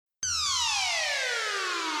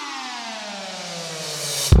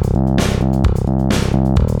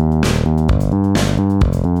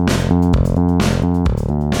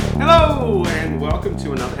Hello, and welcome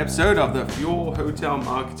to another episode of the Fuel Hotel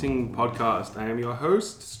Marketing Podcast. I am your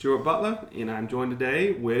host, Stuart Butler, and I'm joined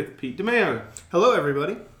today with Pete DeMeo. Hello,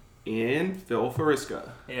 everybody. And Phil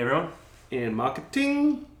Fariska. Hey, everyone. And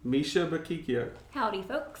marketing, Misha Bakikio. Howdy,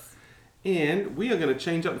 folks. And we are going to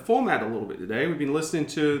change up the format a little bit today. We've been listening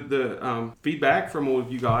to the feedback from all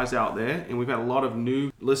of you guys out there, and we've had a lot of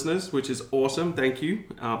new listeners, which is awesome. Thank you.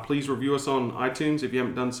 Please review us on iTunes if you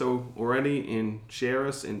haven't done so already, and share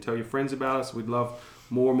us and tell your friends about us. We'd love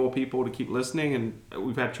more and more people to keep listening, and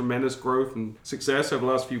we've had tremendous growth and success over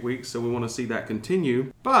the last few weeks, so we want to see that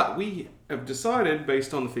continue. But we have decided,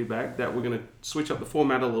 based on the feedback, that we're going to switch up the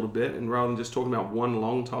format a little bit, and rather than just talking about one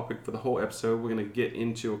long topic for the whole episode, we're going to get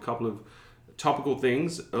into a couple of topical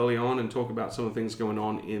things early on and talk about some of the things going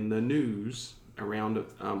on in the news around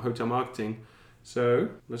hotel marketing. So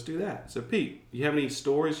let's do that. So Pete, you have any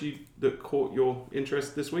stories that caught your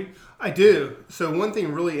interest this week? I do. So one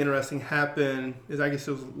thing really interesting happened is, I guess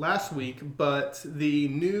it was last week, but the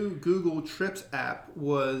new Google Trips app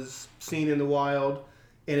was seen in the wild,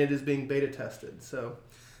 and it is being beta tested. So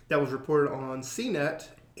that was reported on CNET,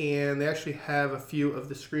 and they actually have a few of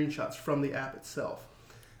the screenshots from the app itself.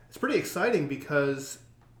 It's pretty exciting because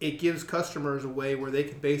it gives customers a way where they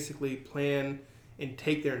can basically plan and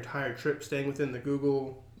take their entire trip staying within the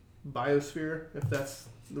Google biosphere, if that's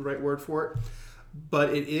the right word for it.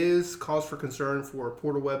 But it is cause for concern for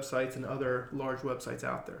portal websites and other large websites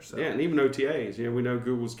out there. So yeah, and even OTAs. You know, we know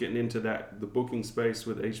Google's getting into the booking space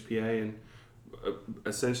with HPA and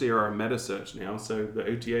essentially are a meta search now. So the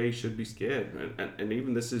OTA should be scared. And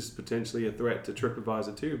even this is potentially a threat to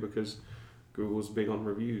TripAdvisor too, because Google's big on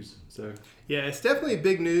reviews. So yeah, it's definitely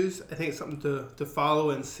big news. I think it's something to follow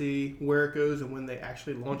and see where it goes and when they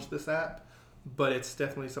actually launch this app. But it's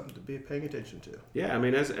definitely something to be paying attention to. Yeah, I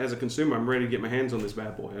mean, as a consumer, I'm ready to get my hands on this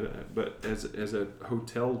bad boy. But as a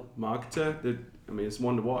hotel marketer, it's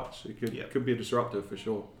one to watch. It could be a disruptor for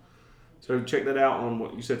sure. So check that out on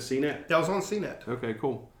what you said, CNET? That was on CNET. Okay,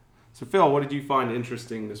 cool. So Phil, what did you find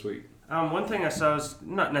interesting this week? One thing I saw was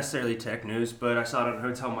not necessarily tech news, but I saw it on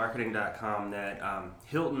hotelmarketing.com that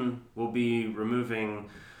Hilton will be removing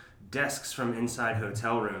desks from inside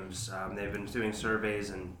hotel rooms. They've been doing surveys,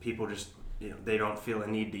 and people just, they don't feel a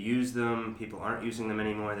need to use them. People aren't using them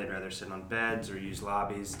anymore. They'd rather sit on beds or use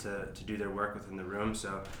lobbies to do their work within the room.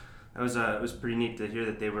 So it was pretty neat to hear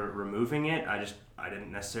that they were removing it. I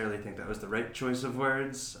didn't necessarily think that was the right choice of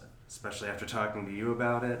words, especially after talking to you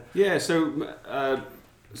about it. Yeah, so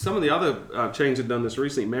some of the other chains had done this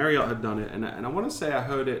recently. Marriott had done it, and I want to say I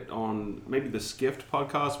heard it on maybe the Skift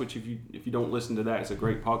podcast, which if you don't listen to that, it's a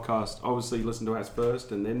great podcast. Obviously, listen to us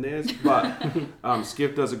first and then theirs, but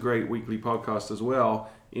Skift does a great weekly podcast as well,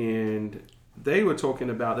 and they were talking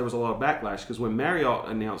about there was a lot of backlash because when Marriott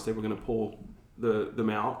announced they were going to pull them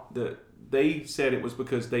out, they said it was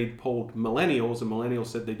because they pulled millennials, and millennials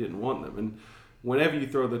said they didn't want them. And whenever you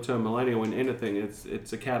throw the term millennial in anything,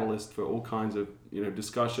 it's a catalyst for all kinds of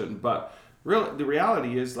discussion. But the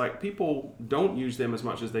reality is, like, people don't use them as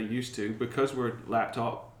much as they used to because we're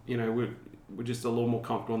laptop. We're just a little more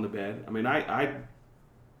comfortable on the bed. I mean, I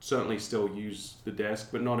certainly still use the desk,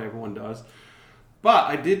 but not everyone does.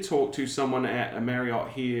 But I did talk to someone at a Marriott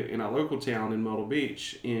here in our local town in Myrtle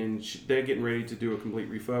Beach, and they're getting ready to do a complete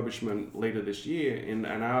refurbishment later this year. And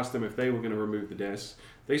I asked them if they were going to remove the desks.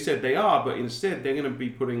 They said they are, but instead they're going to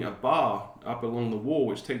be putting a bar up along the wall,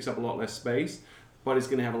 which takes up a lot less space, but it's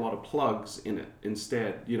going to have a lot of plugs in it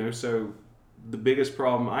instead. So the biggest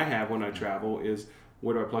problem I have when I travel is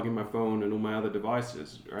where do I plug in my phone and all my other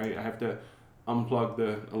devices, right? I have to unplug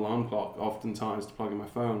the alarm clock oftentimes to plug in my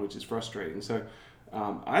phone, which is frustrating. So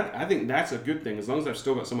I think that's a good thing. As long as I've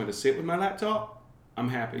still got somewhere to sit with my laptop, I'm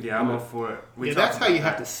happy. Yeah, I'm all for it. That's how you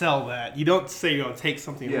have to sell that. You don't say you're going to take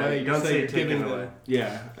something away. You don't say you're taking away.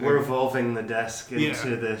 Yeah. We're evolving the desk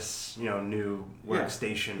into this, new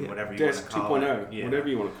workstation, whatever you want to call it. Desk 2.0, whatever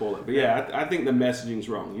you want to call it. But I think the messaging's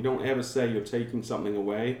wrong. You don't ever say you're taking something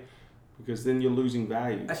away, because then you're losing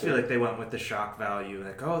value. I feel like they went with the shock value,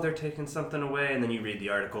 like, oh, they're taking something away, and then you read the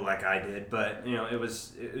article like I did. But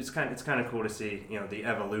it's kind of cool to see the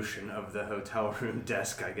evolution of the hotel room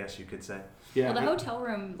desk, I guess you could say. Yeah. Well, the hotel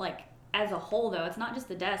room, like, as a whole, though, it's not just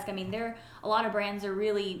the desk. I mean, a lot of brands are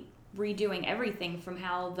really redoing everything from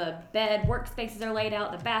how the bed workspaces are laid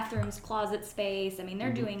out, the bathrooms, closet space. I mean,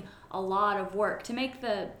 they're doing a lot of work to make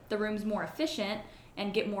the rooms more efficient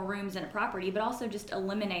and get more rooms in a property, but also just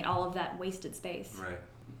eliminate all of that wasted space. Right.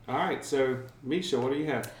 All right, so Misha, what do you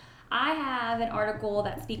have? I have an article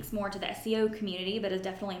that speaks more to the SEO community, but is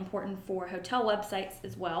definitely important for hotel websites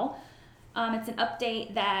as well. It's an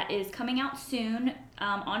update that is coming out soon.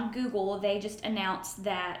 On Google, they just announced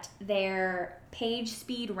that their page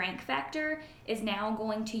speed rank factor is now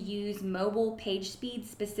going to use mobile page speed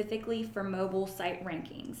specifically for mobile site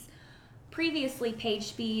rankings. Previously, page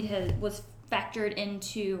speed was factored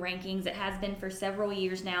into rankings. It has been for several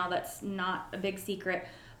years now. That's not a big secret.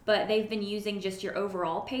 But they've been using just your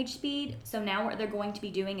overall page speed. So now what they're going to be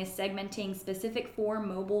doing is segmenting specific for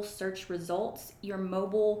mobile search results. Your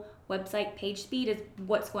mobile website page speed is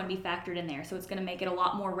what's going to be factored in there. So it's going to make it a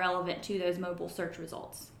lot more relevant to those mobile search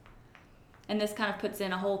results. And this kind of puts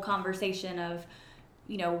in a whole conversation of,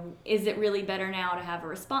 is it really better now to have a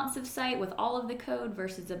responsive site with all of the code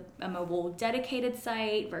versus a mobile dedicated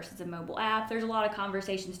site versus a mobile app? There's a lot of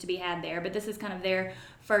conversations to be had there, but this is kind of their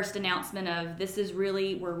first announcement of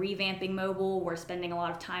we're revamping mobile. We're spending a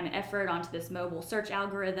lot of time and effort onto this mobile search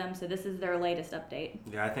algorithm. So this is their latest update.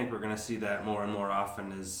 Yeah, I think we're going to see that more and more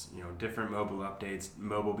often as, different mobile updates.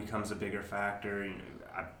 Mobile becomes a bigger factor.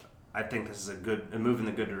 I think this is a move in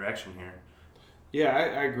the good direction here. Yeah,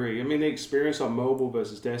 I agree. I mean, the experience on mobile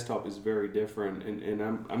versus desktop is very different, and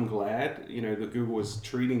I'm glad, that Google is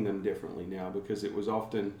treating them differently now, because it was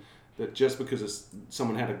often that just because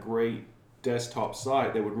someone had a great desktop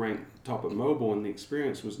site, they would rank top of mobile, and the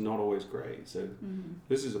experience was not always great. So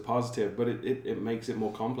this is a positive, but it makes it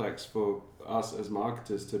more complex for us as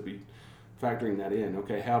marketers to be factoring that in.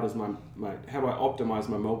 Okay, how do I optimize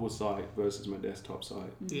my mobile site versus my desktop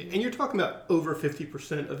site? Yeah, and you're talking about over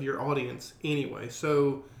 50% of your audience anyway.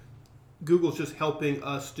 So Google's just helping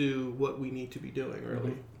us do what we need to be doing,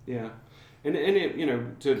 really. Yeah. And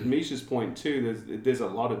it, to Misha's point too, there's a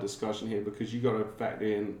lot of discussion here, because you got to factor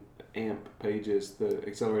in AMP pages, the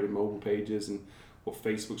accelerated mobile pages, and what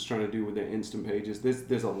Facebook's trying to do with their instant pages.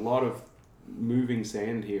 There's a lot of moving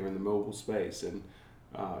sand here in the mobile space, and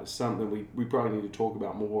something we probably need to talk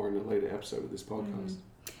about more in a later episode of this podcast.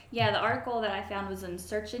 Yeah, the article that I found was in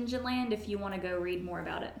Search Engine Land if you want to go read more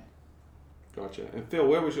about it. Gotcha. And Phil,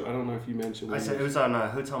 where was you? I don't know if you mentioned. I said it was on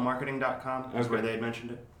hotelmarketing.com. That's where they had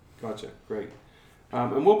mentioned it. Gotcha. Great.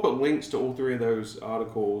 And we'll put links to all three of those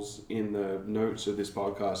articles in the notes of this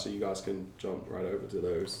podcast, so you guys can jump right over to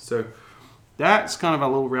those. So that's kind of a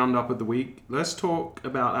little roundup of the week. Let's talk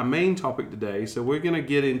about our main topic today. So we're going to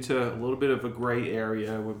get into a little bit of a gray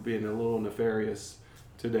area. We're being a little nefarious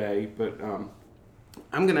today, but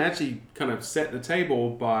I'm going to actually kind of set the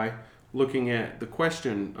table by looking at the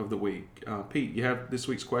question of the week. Pete, you have this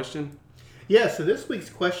week's question? Yeah, so this week's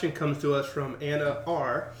question comes to us from Anna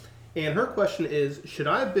R. And her question is, should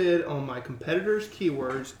I bid on my competitors'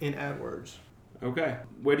 keywords in AdWords? Okay.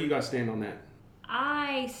 Where do you guys stand on that?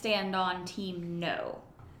 I stand on team no.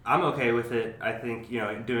 I'm okay with it. I think,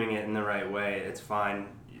 doing it in the right way, it's fine.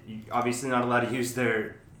 You're obviously not allowed to use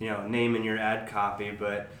their, name in your ad copy,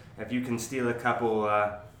 but if you can steal a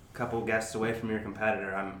couple guests away from your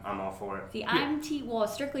competitor, I'm all for it. See, I'm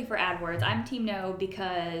strictly for AdWords, I'm team no,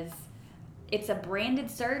 because it's a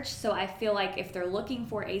branded search, so I feel like if they're looking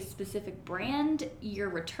for a specific brand, your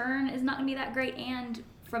return is not going to be that great, and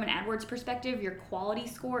from an AdWords perspective, your quality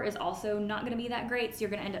score is also not going to be that great, so you're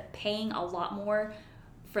going to end up paying a lot more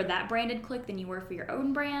for that branded click than you were for your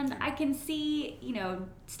own brand. I can see,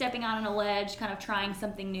 stepping out on a ledge, kind of trying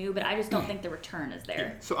something new, but I just don't think the return is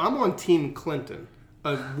there. So I'm on Team Clinton.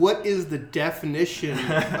 What is the definition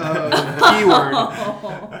of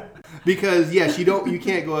keyword? Because yes, you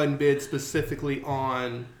can't go ahead and bid specifically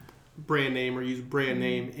on brand name or use brand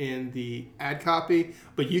name in the ad copy,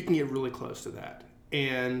 but you can get really close to that.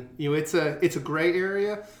 And it's a gray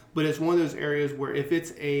area, but it's one of those areas where if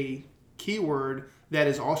it's a keyword that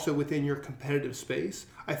is also within your competitive space,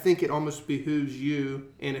 I think it almost behooves you,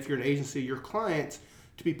 and if you're an agency, your clients,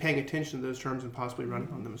 to be paying attention to those terms and possibly running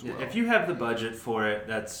on them as well. If you have the budget for it,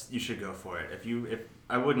 you should go for it. If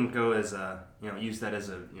I wouldn't go as use that as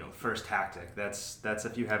a first tactic. That's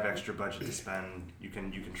if you have extra budget to spend, you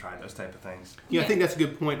can try those type of things. Yeah, I think that's a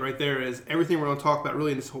good point right there. Is everything we're going to talk about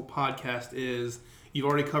really in this whole podcast is you've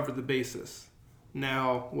already covered the basis.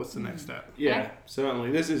 Now, what's the next step? Yeah,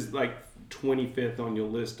 certainly. This is like 25th on your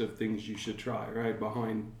list of things you should try, right?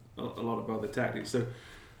 Behind a lot of other tactics. So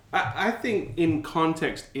I think in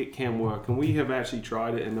context it can work, and we have actually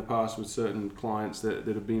tried it in the past with certain clients that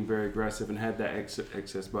have been very aggressive and had that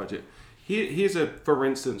excess budget. Here's for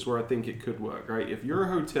instance where I think it could work, right? If you're a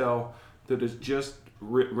hotel that has just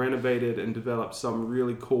renovated and developed some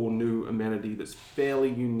really cool new amenity that's fairly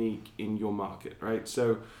unique in your market, right?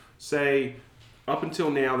 So say up until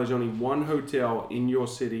now there's only one hotel in your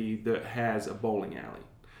city that has a bowling alley,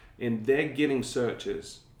 and they're getting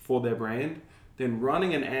searches for their brand, then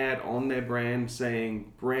running an ad on their brand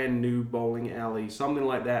saying brand new bowling alley, something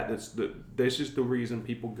like that. This is the reason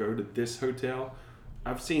people go to this hotel.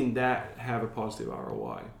 I've seen that have a positive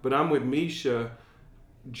ROI. But I'm with Misha.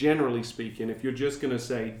 Generally speaking, if you're just going to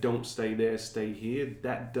say don't stay there, stay here,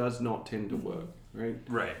 that does not tend to work, right?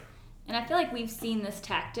 Right. And I feel like we've seen this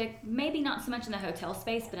tactic, maybe not so much in the hotel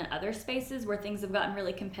space, but in other spaces where things have gotten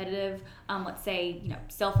really competitive. Let's say,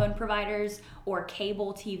 cell phone providers or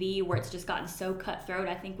cable TV, where it's just gotten so cutthroat.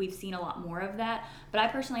 I think we've seen a lot more of that. But I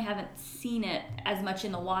personally haven't seen it as much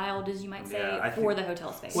in the wild, as you might say, for the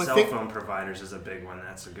hotel space. Well, cell phone providers is a big one.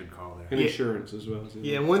 That's a good call there. And insurance as well.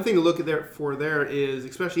 Yeah, and one thing to look at there is,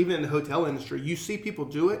 especially even in the hotel industry, you see people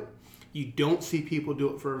do it. You don't see people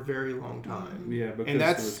do it for a very long time. Yeah, and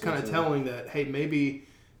that's kind of telling that, hey, maybe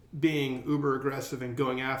being uber aggressive and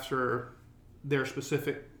going after their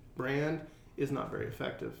specific brand is not very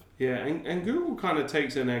effective. Yeah, and Google kind of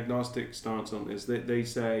takes an agnostic stance on this. They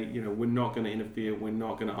say, we're not going to interfere, we're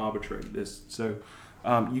not going to arbitrate this. So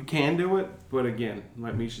you can do it, but again,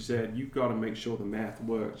 like Misha said, you've got to make sure the math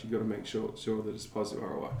works. You've got to make sure that it's positive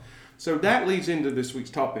ROI. So that leads into this week's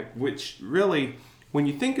topic, which really, when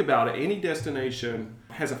you think about it, any destination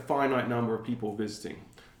has a finite number of people visiting.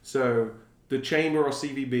 So the chamber or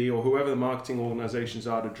CVB or whoever the marketing organizations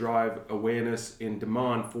are to drive awareness and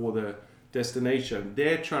demand for the destination,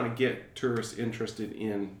 they're trying to get tourists interested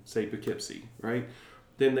in, say, Poughkeepsie, right?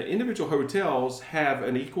 Then the individual hotels have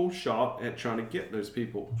an equal shot at trying to get those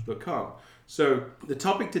people to come. So the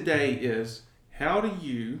topic today is, how do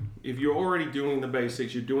you, if you're already doing the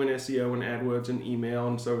basics, you're doing SEO and AdWords and email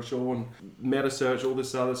and social and meta search, all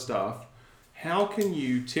this other stuff, how can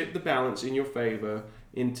you tip the balance in your favor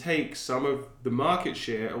and take some of the market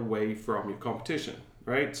share away from your competition,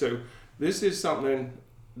 right? So this is something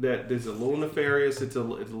that is a little nefarious, it's a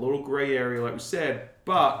little gray area, like we said,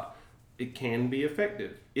 but it can be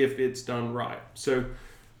effective if it's done right. So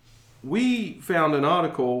we found an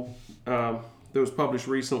article that was published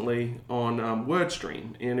recently on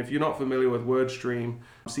WordStream. And if you're not familiar with WordStream,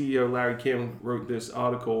 CEO Larry Kim wrote this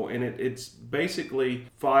article, and it's basically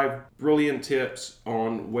 5 brilliant tips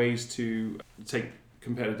on ways to take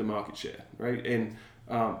competitive market share, right? And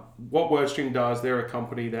what WordStream does, they're a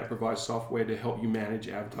company that provides software to help you manage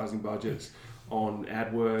advertising budgets on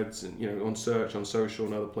AdWords and on search, on social,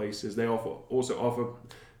 and other places. They also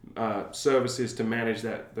offer services to manage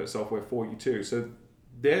that software for you too. So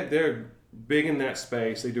they're big in that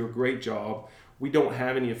space. They do a great job. We don't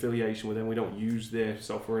have any affiliation with them. We don't use their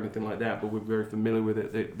software or anything like that, but we're very familiar with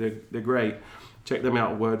it. They're great. Check them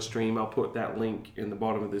out, WordStream. I'll put that link in the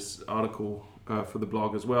bottom of this article for the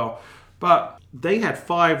blog as well. But they had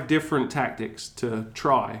 5 different tactics to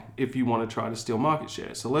try if you want to try to steal market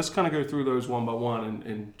share. So let's kind of go through those one by one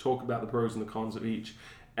and talk about the pros and the cons of each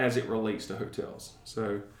as it relates to hotels.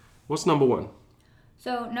 So what's number 1?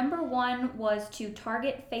 So number 1 was to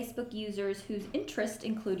target Facebook users whose interests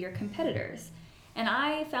include your competitors. And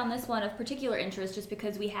I found this one of particular interest just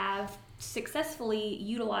because we have successfully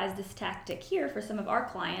utilized this tactic here for some of our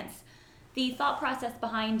clients. The thought process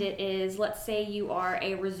behind it is, let's say you are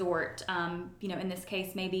a resort, in this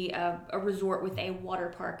case, maybe a resort with a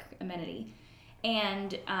water park amenity.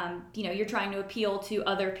 And, you're trying to appeal to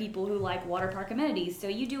other people who like water park amenities. So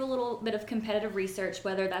you do a little bit of competitive research,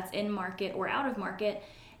 whether that's in market or out of market,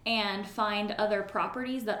 and find other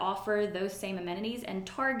properties that offer those same amenities and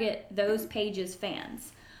target those pages'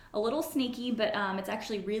 fans. A little sneaky, but it's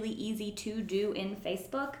actually really easy to do in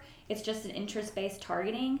Facebook. It's just an interest-based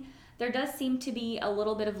targeting. There does seem to be a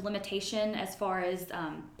little bit of limitation as far as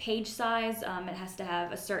page size. It has to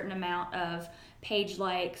have a certain amount of page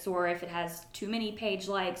likes, or if it has too many page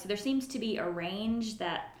likes. So there seems to be a range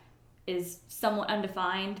that is somewhat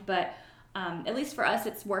undefined, but at least for us,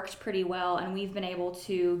 it's worked pretty well, and we've been able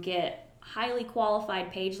to get highly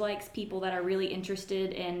qualified page likes, people that are really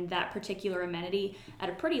interested in that particular amenity at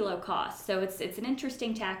a pretty low cost. So it's an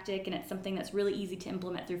interesting tactic, and it's something that's really easy to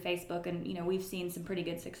implement through Facebook, and we've seen some pretty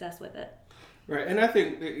good success with it. Right, and I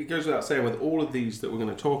think it goes without saying, with all of these that we're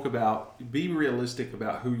going to talk about, be realistic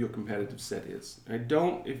about who your competitive set is. And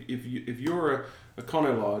don't, if you're a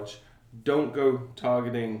Conno Lodge, don't go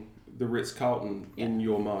targeting the Ritz-Carlton in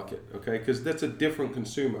your market, okay? Because that's a different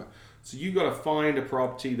consumer. So you got to find a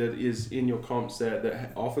property that is in your comp set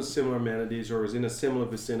that offers similar amenities or is in a similar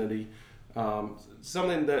vicinity.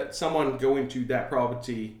 Something that someone going to that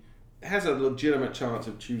property has a legitimate chance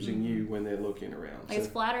of choosing you when they're looking around. Like, as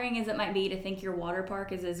flattering as it might be to think your water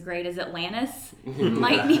park is as great as Atlantis, you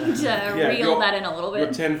might need to reel that in a little bit.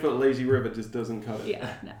 Your 10-foot lazy river just doesn't cut it.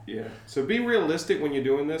 Yeah, no. Yeah. So be realistic when you're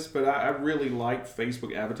doing this, but I really like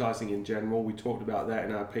Facebook advertising in general. We talked about that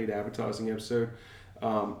in our paid advertising episode.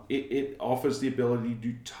 It offers the ability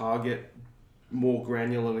to target more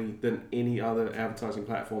granularly than any other advertising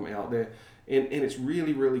platform out there. And it's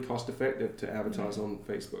really, really cost effective to advertise on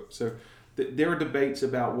Facebook. So there are debates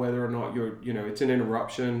about whether or not it's an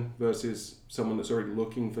interruption versus someone that's already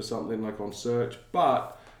looking for something like on search.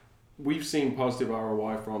 But we've seen positive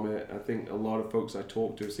ROI from it. I think a lot of folks I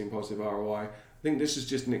talk to have seen positive ROI. I think this is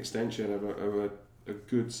just an extension of a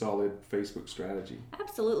good, solid Facebook strategy.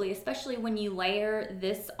 Absolutely, especially when you layer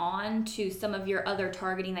this on to some of your other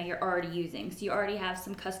targeting that you're already using. So you already have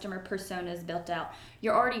some customer personas built out.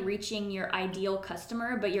 You're already reaching your ideal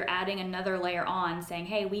customer, but you're adding another layer on saying,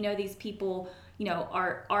 hey, we know these people,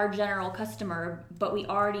 are our general customer, but we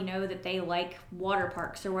already know that they like water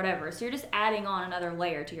parks or whatever. So you're just adding on another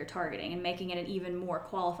layer to your targeting and making it an even more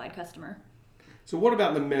qualified customer. So what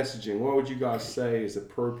about the messaging? What would you guys say is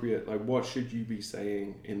appropriate? Like, what should you be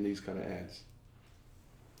saying in these kind of ads?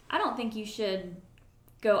 I don't think you should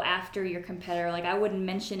go after your competitor. Like, I wouldn't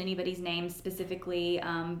mention anybody's name specifically,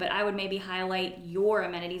 but I would maybe highlight your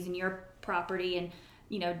amenities in your property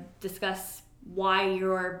and, discuss why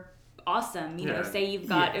you're awesome. Say you've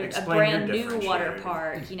got a brand new water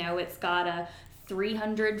park. It's got a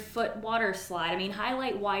 300-foot water slide. I mean,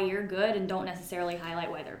 highlight why you're good and don't necessarily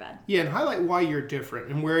highlight why they're bad. Yeah, and highlight why you're different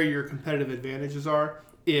and where your competitive advantages are.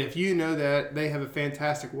 If you know that they have a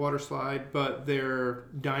fantastic water slide, but their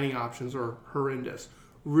dining options are horrendous,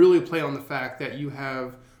 really play on the fact that you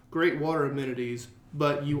have great water amenities,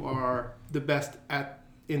 but you are the best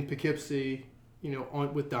in Poughkeepsie,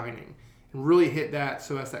 with dining. And really hit that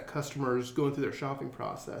so as that customer is going through their shopping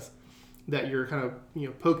process, that you're kind of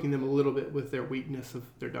poking them a little bit with their weakness of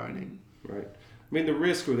their dining. Right. I mean, the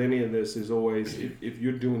risk with any of this is always if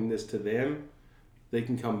you're doing this to them, they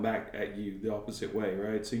can come back at you the opposite way,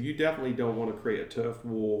 right? So you definitely don't want to create a turf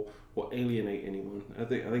war or alienate anyone. I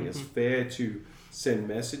think it's fair to send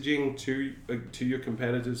messaging to your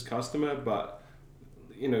competitor's customer, but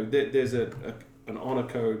there's an honor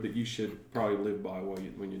code that you should probably live by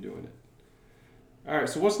when you're doing it. All right,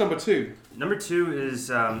 so what's number 2? Number 2 is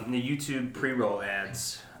the YouTube pre-roll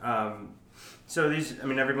ads. So these,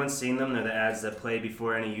 everyone's seen them. They're the ads that play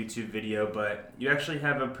before any YouTube video, but you actually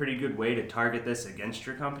have a pretty good way to target this against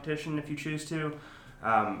your competition if you choose to.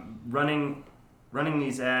 Running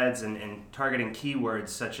these ads and targeting keywords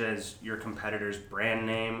such as your competitor's brand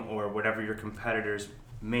name or whatever your competitor's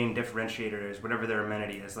main differentiator is, whatever their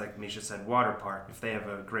amenity is. Like Misha said, water park. If they have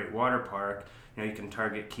a great water park, you can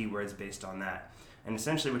target keywords based on that. And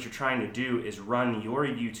essentially what you're trying to do is run your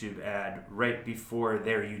YouTube ad right before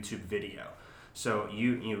their YouTube video. So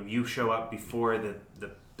you show up before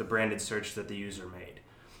the branded search that the user made.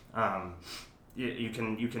 You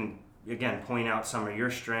can again point out some of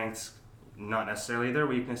your strengths, not necessarily their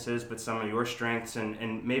weaknesses, but some of your strengths,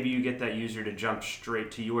 and maybe you get that user to jump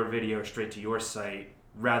straight to your video, straight to your site,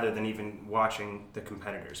 rather than even watching the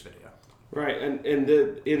competitor's video. Right, and in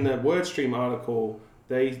the WordStream article,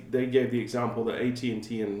 they gave the example that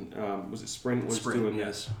AT&T and was it Sprint was doing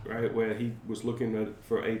this, right? Where he was looking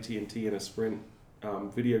for AT&T and a Sprint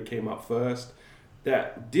video came up first.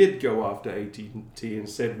 That did go after AT&T and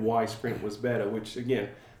said why Sprint was better, which again,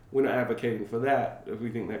 we're not advocating for that if we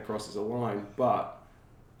think that crosses a line. But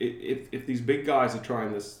if these big guys are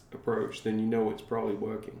trying this approach, then it's probably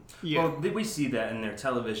working. Yeah. Well, we see that in their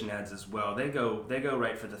television ads as well. They go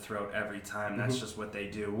right for the throat every time. That's just what they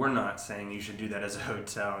do. We're not saying you should do that as a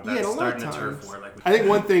hotel. That's starting a turf war. I think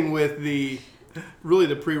one thing with the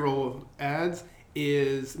pre-roll ads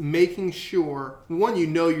is making sure, one,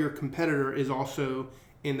 your competitor is also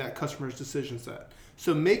in that customer's decision set.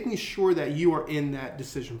 So making sure that you are in that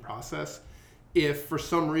decision process. If for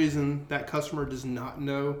some reason that customer does not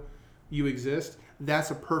know you exist, that's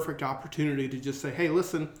a perfect opportunity to just say, hey,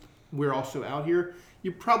 listen, we're also out here.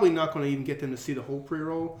 You're probably not going to even get them to see the whole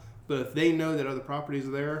pre-roll, but if they know that other properties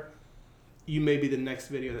are there, you may be the next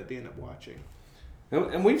video that they end up watching.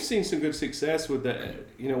 And we've seen some good success with that.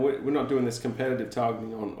 We're not doing this competitive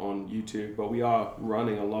targeting on YouTube, but we are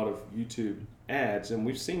running a lot of YouTube ads, and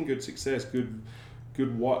we've seen good success, good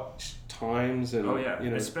watch times, and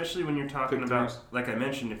especially when you're talking about, like I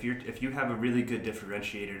mentioned, if you have a really good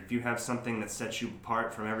differentiator, if you have something that sets you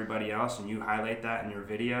apart from everybody else, and you highlight that in your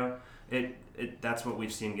video, that's what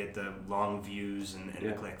we've seen get the long views and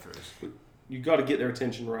the click-throughs. you got to get their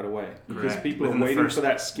attention right away because Correct. people Within are the waiting first for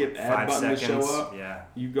that skip ad 5 button seconds. to show up. Yeah.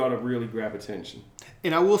 You got to really grab attention.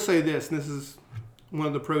 And I will say this, and this is one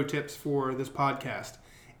of the pro tips for this podcast.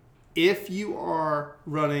 If you are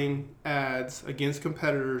running ads against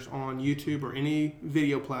competitors on YouTube or any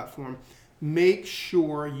video platform, make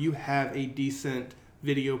sure you have a decent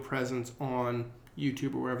video presence on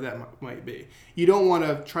YouTube or wherever that might be. You don't want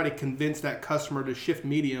to try to convince that customer to shift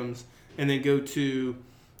mediums and then go to,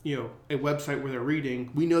 a website where they're reading.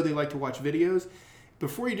 We know they like to watch videos.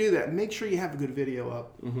 Before you do that, make sure you have a good video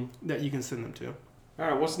up that you can send them to. All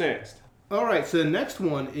right, what's next? All right, so the next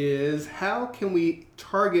one is how can we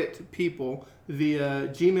target people via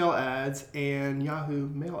Gmail ads and Yahoo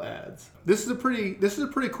Mail ads? This is a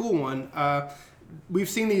pretty cool one. We've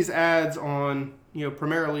seen these ads on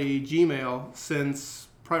primarily Gmail since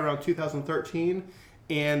probably around 2013,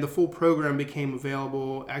 and the full program became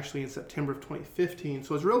available actually in September of 2015.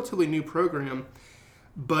 So it's a relatively new program,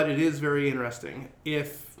 but it is very interesting.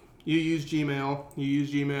 If you use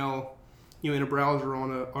Gmail, in a browser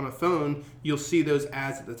on a phone, you'll see those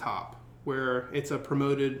ads at the top where it's a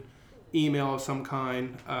promoted email of some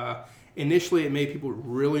kind. Initially, it made people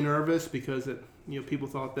really nervous because people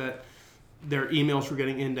thought that their emails were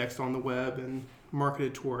getting indexed on the web and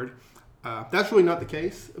marketed toward. That's really not the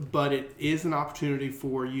case, but it is an opportunity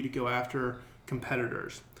for you to go after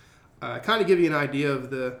competitors. Kind of give you an idea of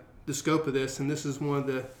the scope of this, and this is one of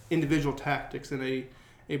the individual tactics in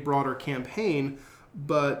a broader campaign.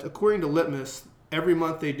 But according to Litmus, every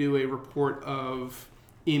month they do a report of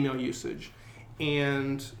email usage.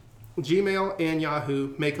 And Gmail and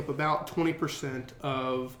Yahoo make up about 20%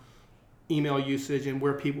 of email usage and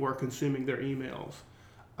where people are consuming their emails.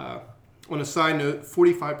 On a side note,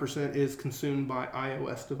 45% is consumed by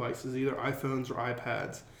iOS devices, either iPhones or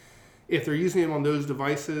iPads. If they're using them on those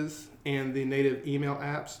devices and the native email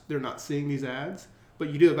apps, they're not seeing these ads. But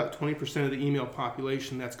you do have about 20% of the email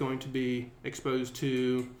population that's going to be exposed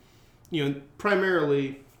to,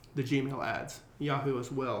 primarily the Gmail ads, Yahoo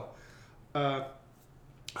as well.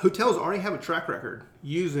 Hotels already have a track record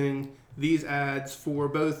using these ads for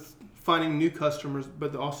both finding new customers,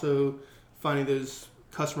 but also finding those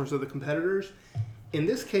customers of the competitors. In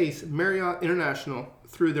this case, Marriott International,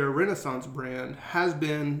 through their Renaissance brand, has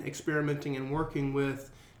been experimenting and working with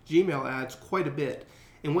Gmail ads quite a bit.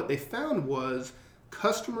 And what they found was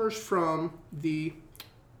customers from the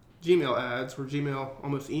Gmail ads, or Gmail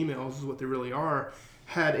almost emails is what they really are,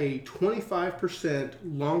 had a 25%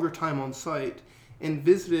 longer time on site and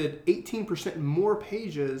visited 18% more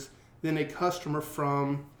pages than a customer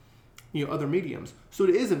from other mediums. So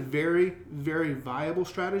it is a very, very viable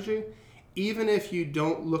strategy. Even if you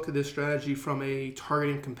don't look at this strategy from a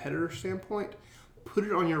targeting competitor standpoint, put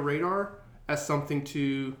it on your radar as something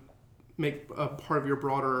to make a part of your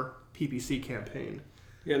broader PPC campaign.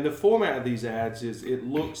 Yeah, and the format of these ads is it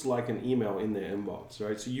looks like an email in their inbox,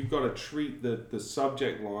 right? So you've got to treat the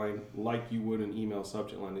subject line like you would an email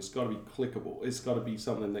subject line. It's got to be clickable. It's got to be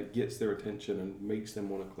something that gets their attention and makes them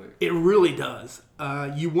want to click. It really does.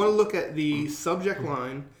 You want to look at the subject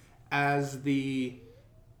line as the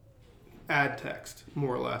ad text,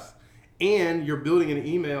 more or less. And you're building an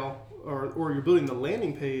email or you're building the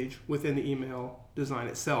landing page within the email design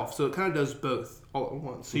itself. So it kind of does both all at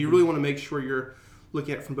once. So you really want to make sure you're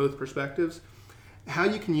looking at it from both perspectives. How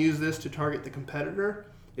you can use this to target the competitor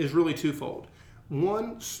is really twofold.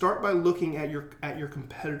 One, start by looking at your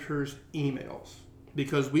competitor's emails,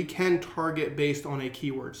 because we can target based on a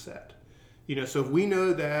keyword set. So if we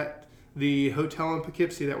know that the hotel in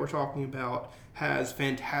Poughkeepsie that we're talking about has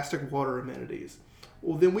fantastic water amenities,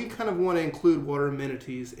 well, then we kind of want to include water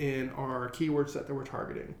amenities in our keyword set that we're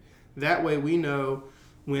targeting. That way we know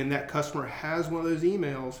when that customer has one of those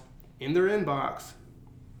emails in their inbox,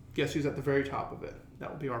 guess who's at the very top of it? That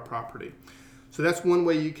will be our property. So that's one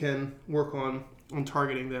way you can work on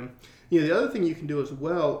targeting them. The other thing you can do as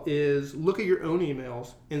well is look at your own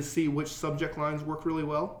emails and see which subject lines work really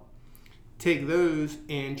well. Take those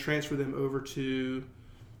and transfer them over to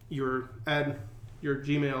your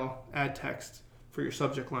Gmail ad text for your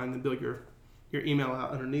subject line, then build your email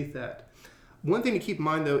out underneath that. One thing to keep in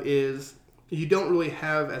mind though is you don't really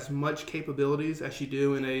have as much capabilities as you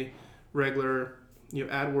do in a regular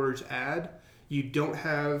AdWords ad. You don't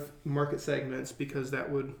have market segments because that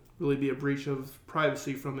would really be a breach of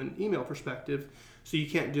privacy from an email perspective. So you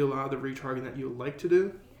can't do a lot of the retargeting that you would like to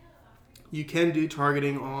do. You can do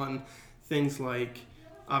targeting on things like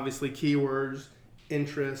obviously keywords,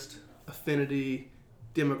 interest, affinity,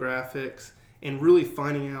 demographics, and really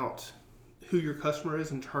finding out who your customer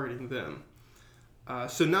is and targeting them.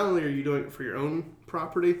 So not only are you doing it for your own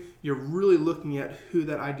property, you're really looking at who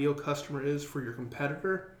that ideal customer is for your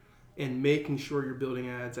competitor and making sure you're building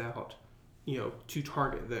ads out, to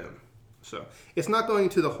target them. So it's not going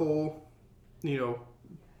to the whole,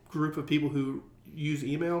 group of people who use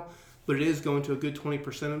email, but it is going to a good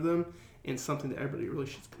 20% of them, and something that everybody really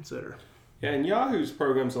should consider. Yeah, and Yahoo's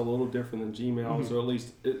program's a little different than Gmail's, or at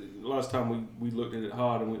least last time we looked at it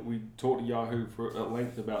hard, and we talked to Yahoo at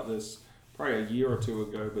length about this probably a year or two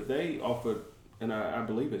ago, but they offered, and I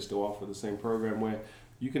believe they still offer the same program, where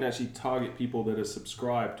you can actually target people that are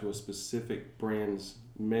subscribed to a specific brand's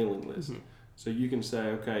mailing list. So you can say,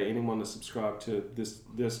 okay, anyone that's subscribed to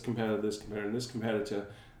this competitor, and this competitor,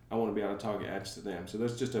 I want to be able to target ads to them. So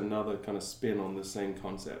that's just another kind of spin on the same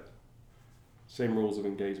concept. Same rules of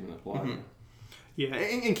engagement apply. Yeah,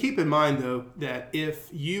 and keep in mind, though, that if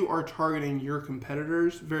you are targeting your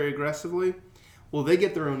competitors very aggressively, well, they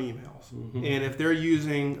get their own emails. And if they're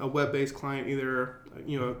using a web-based client, either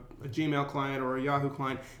a Gmail client or a Yahoo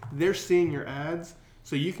client, they're seeing your ads.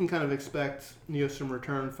 So you can kind of expect some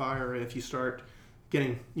return fire if you start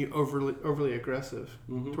getting overly aggressive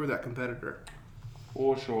toward that competitor.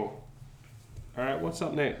 For sure. All right, what's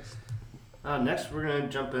up next? Next, we're going to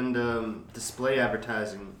jump into display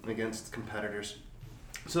advertising against competitors.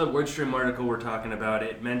 So the WordStream article we're talking about,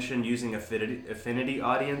 it mentioned using affinity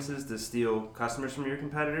audiences to steal customers from your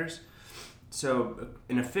competitors. So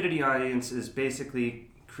an affinity audience is basically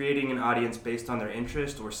creating an audience based on their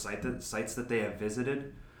interest or sites that they have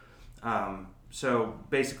visited. So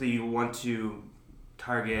basically you want to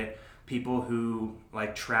target people who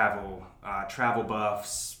like travel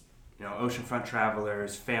buffs, oceanfront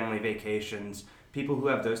travelers, family vacations, people who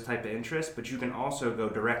have those type of interests, but you can also go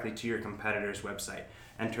directly to your competitor's website,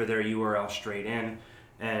 enter their URL straight in,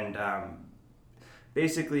 and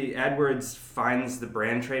basically AdWords finds the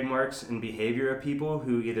brand trademarks and behavior of people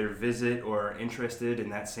who either visit or are interested in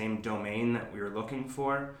that same domain that we were looking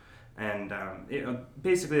for. And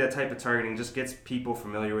basically that type of targeting just gets people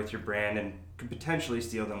familiar with your brand and could potentially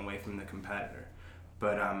steal them away from the competitor.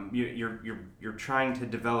 But you're trying to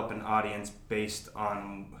develop an audience based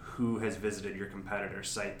on who has visited your competitor's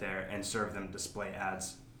site there and serve them display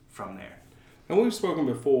ads from there. And we've spoken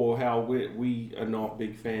before how we are not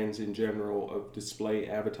big fans in general of display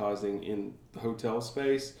advertising in the hotel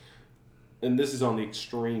space. And this is on the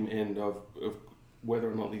extreme end of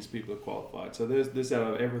whether or not these people are qualified. So this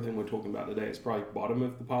out of everything we're talking about today, it's probably bottom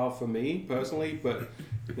of the pile for me personally. But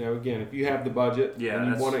again, if you have the budget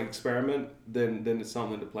and you want to experiment, then it's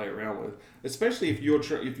something to play around with. Especially if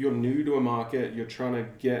you're new to a market, you're trying to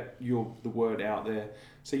get the word out there.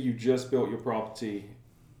 Say you just built your property,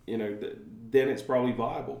 then it's probably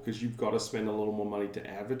viable because you've got to spend a little more money to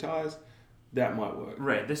advertise. That might work.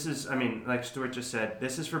 Right. This is, like Stuart just said,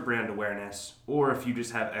 this is for brand awareness, or if you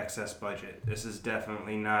just have excess budget. This is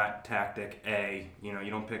definitely not tactic A. You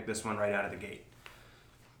don't pick this one right out of the gate.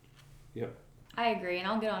 Yep. I agree, and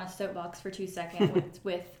I'll get on a soapbox for 2 seconds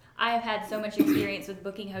with I have had so much experience with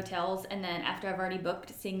booking hotels, and then after I've already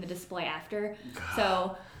booked, seeing the display after.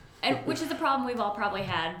 So, which is a problem we've all probably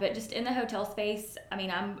had, but just in the hotel space,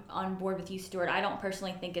 I'm on board with you, Stuart. I don't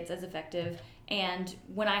personally think it's as effective. And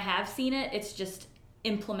when I have seen it, it's just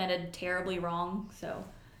implemented terribly wrong. So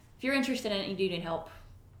if you're interested in it and you do need help,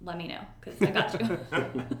 let me know because I got you.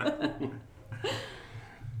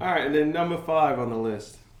 All right, and then number 5 on the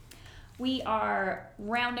list. We are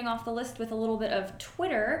rounding off the list with a little bit of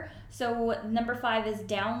Twitter. So number 5 is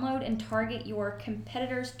download and target your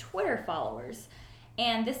competitors' Twitter followers.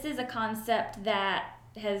 And this is a concept that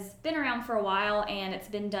has been around for a while and it's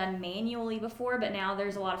been done manually before, but now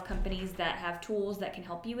there's a lot of companies that have tools that can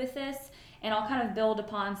help you with this. And I'll kind of build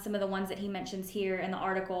upon some of the ones that he mentions here in the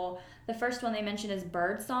article. The first one they mention is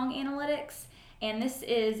Birdsong Analytics. And this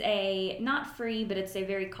is not free, but it's a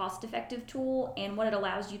very cost-effective tool. And what it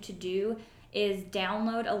allows you to do is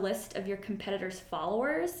download a list of your competitors'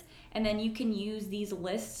 followers, and then you can use these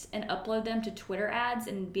lists and upload them to Twitter ads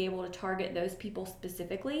and be able to target those people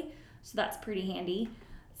specifically. So that's pretty handy.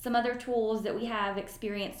 Some other tools that we have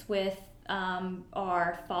experience with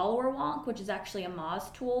are Follower Wonk, which is actually a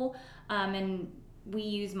Moz tool. And we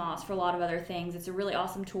use Moz for a lot of other things. It's a really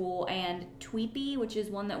awesome tool. And Tweepy, which is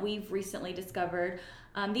one that we've recently discovered.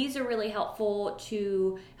 These are really helpful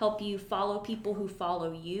to help you follow people who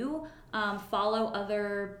follow you, follow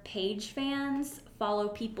other page fans, follow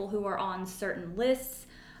people who are on certain lists.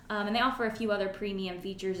 And they offer a few other premium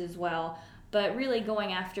features as well. But really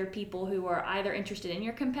going after people who are either interested in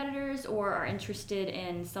your competitors or are interested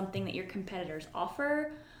in something that your competitors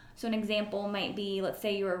offer. So an example might be, let's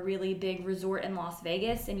say you're a really big resort in Las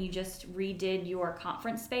Vegas and you just redid your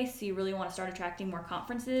conference space, so you really want to start attracting more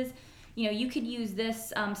conferences. You could use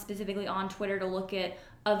this specifically on Twitter to look at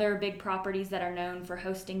other big properties that are known for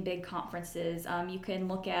hosting big conferences. You can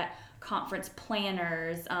look at conference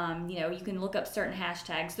planners. You can look up certain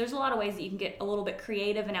hashtags. There's a lot of ways that you can get a little bit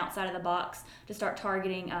creative and outside of the box to start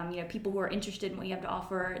targeting people who are interested in what you have to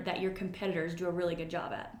offer that your competitors do a really good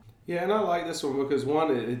job at. Yeah, and I like this one because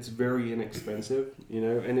one, it's very inexpensive,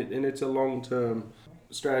 and it's a long-term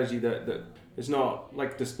strategy that it's not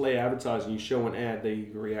like display advertising. You show an ad, they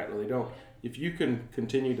react or they don't. If you can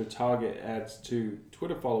continue to target ads to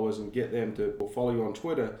Twitter followers and get them to follow you on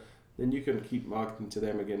Twitter, then you can keep marketing to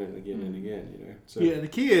them again and again and again. So yeah, the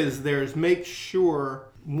key is make sure,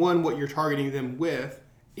 one, what you're targeting them with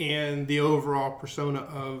and the overall persona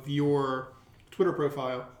of your Twitter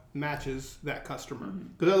profile matches that customer.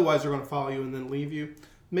 Because otherwise they're going to follow you and then leave you.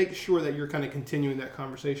 Make sure that you're kind of continuing that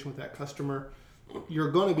conversation with that customer.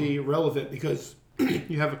 You're going to be relevant because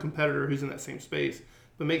you have a competitor who's in that same space,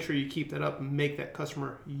 but make sure you keep that up and make that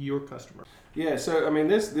customer your customer. Yeah, so I mean,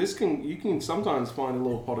 you can sometimes find a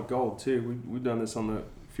little pot of gold too. We've done this on the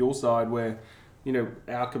fuel side where,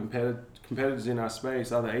 our competitors in our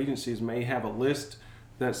space, other agencies may have a list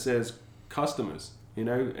that says customers,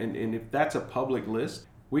 and if that's a public list,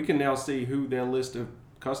 we can now see who their list of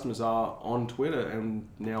customers are on Twitter, and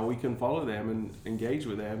now we can follow them and engage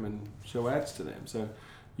with them and show ads to them. So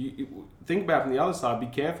you think about from the other side, be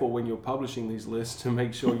careful when you're publishing these lists to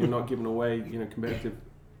make sure you're not giving away competitive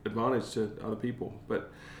advantage to other people.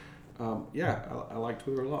 But I like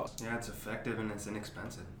Twitter a lot. Yeah, it's effective and it's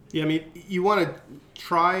inexpensive. Yeah, I mean, you want to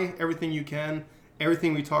try everything you can.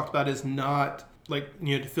 Everything we talked about is not like,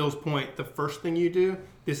 to Phil's point, the first thing you do.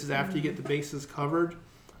 This is after you get the bases covered.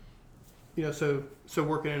 So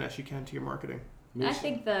work it in as you can to your marketing. I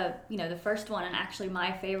think the first one, and actually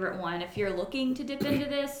my favorite one, if you're looking to dip into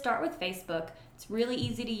this, start with Facebook. It's really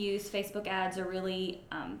easy to use. Facebook ads are really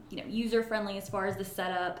user friendly as far as the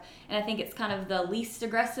setup, and I think it's kind of the least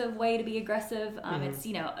aggressive way to be aggressive.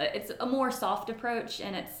 It's a more soft approach,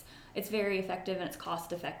 and it's very effective and it's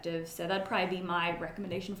cost effective. So that'd probably be my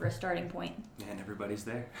recommendation for a starting point. And everybody's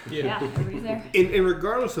there. Yeah, everybody's there. And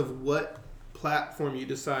regardless of what platform you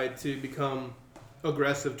decide to become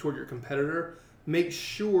aggressive toward your competitor, make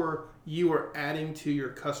sure you are adding to your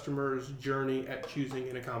customer's journey at choosing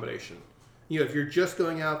an accommodation. If you're just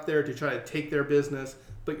going out there to try to take their business,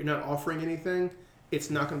 but you're not offering anything,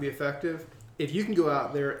 it's not going to be effective. If you can go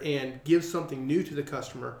out there and give something new to the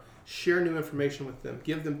customer, share new information with them,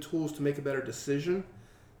 give them tools to make a better decision,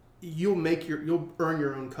 you'll earn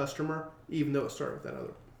your own customer, even though it started with that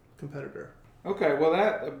other competitor. Okay, well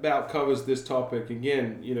that about covers this topic.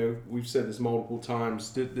 Again, we've said this multiple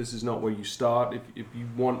times. This is not where you start. If you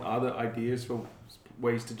want other ideas for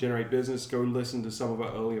ways to generate business, go listen to some of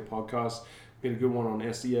our earlier podcasts. We had a good one on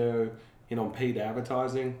SEO and on paid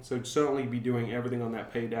advertising. So certainly be doing everything on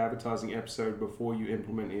that paid advertising episode before you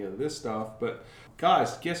implement any of this stuff. But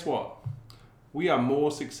guys, guess what? We are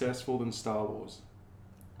more successful than Star Wars.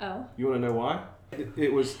 Oh. You want to know why?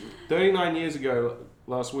 It was 39 years ago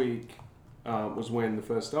last week. Was when the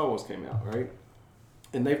first Star Wars came out, right?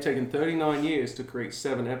 And they've taken 39 years to create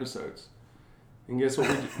 7 episodes. And guess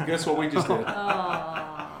what we just did?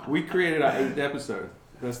 Oh. We created our 8th episode.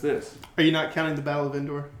 That's this. Are you not counting the Battle of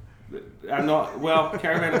Endor? I'm not. Well,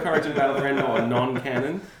 Caravan of Courage and Battle of Endor are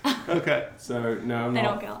non-canon. Okay. So no, I'm they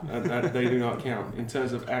not. Don't count. They do not count in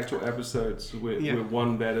terms of actual episodes. We're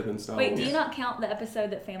one better than Star Wars. Wait, do you not count the episode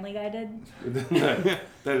that Family Guy did? No,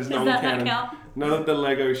 that is Does non-canon. that not count? None of the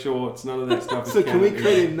Lego shorts. None of that stuff. Is So can we canon.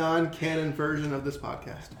 create a non-canon version of this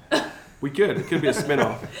podcast? We could. It could be a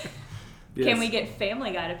spin-off. Yes. Can we get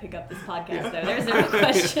Family Guy to pick up this podcast, though? There's a real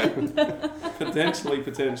question. Potentially.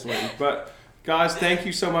 But guys, thank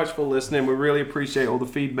you so much for listening. We really appreciate all the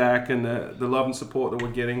feedback and the love and support that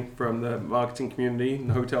we're getting from the marketing community and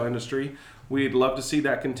the hotel industry. We'd love to see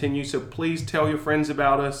that continue. So please tell your friends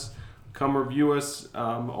about us. Come review us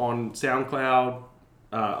on SoundCloud,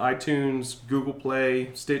 iTunes, Google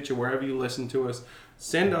Play, Stitcher, wherever you listen to us.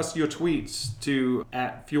 Send us your tweets to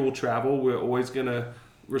 @FuelTravel. We're always going to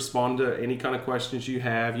respond to any kind of questions you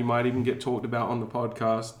have. You might even get talked about on the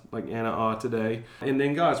podcast, like Anna are today. And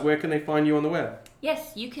then, guys, where can they find you on the web?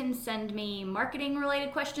 Yes, you can send me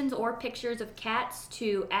marketing-related questions or pictures of cats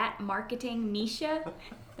to @marketingmisha.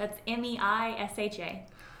 That's MEISHA.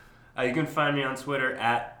 You can find me on Twitter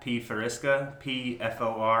 @PForiska,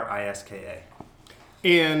 PFORISKA.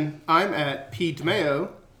 And I'm at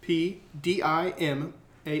PDimaio, PDIMAIO.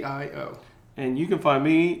 And you can find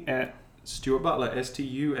me at Stuart Butler,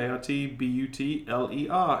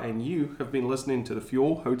 StuartButler, and you have been listening to the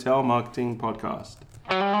Fuel Hotel Marketing Podcast.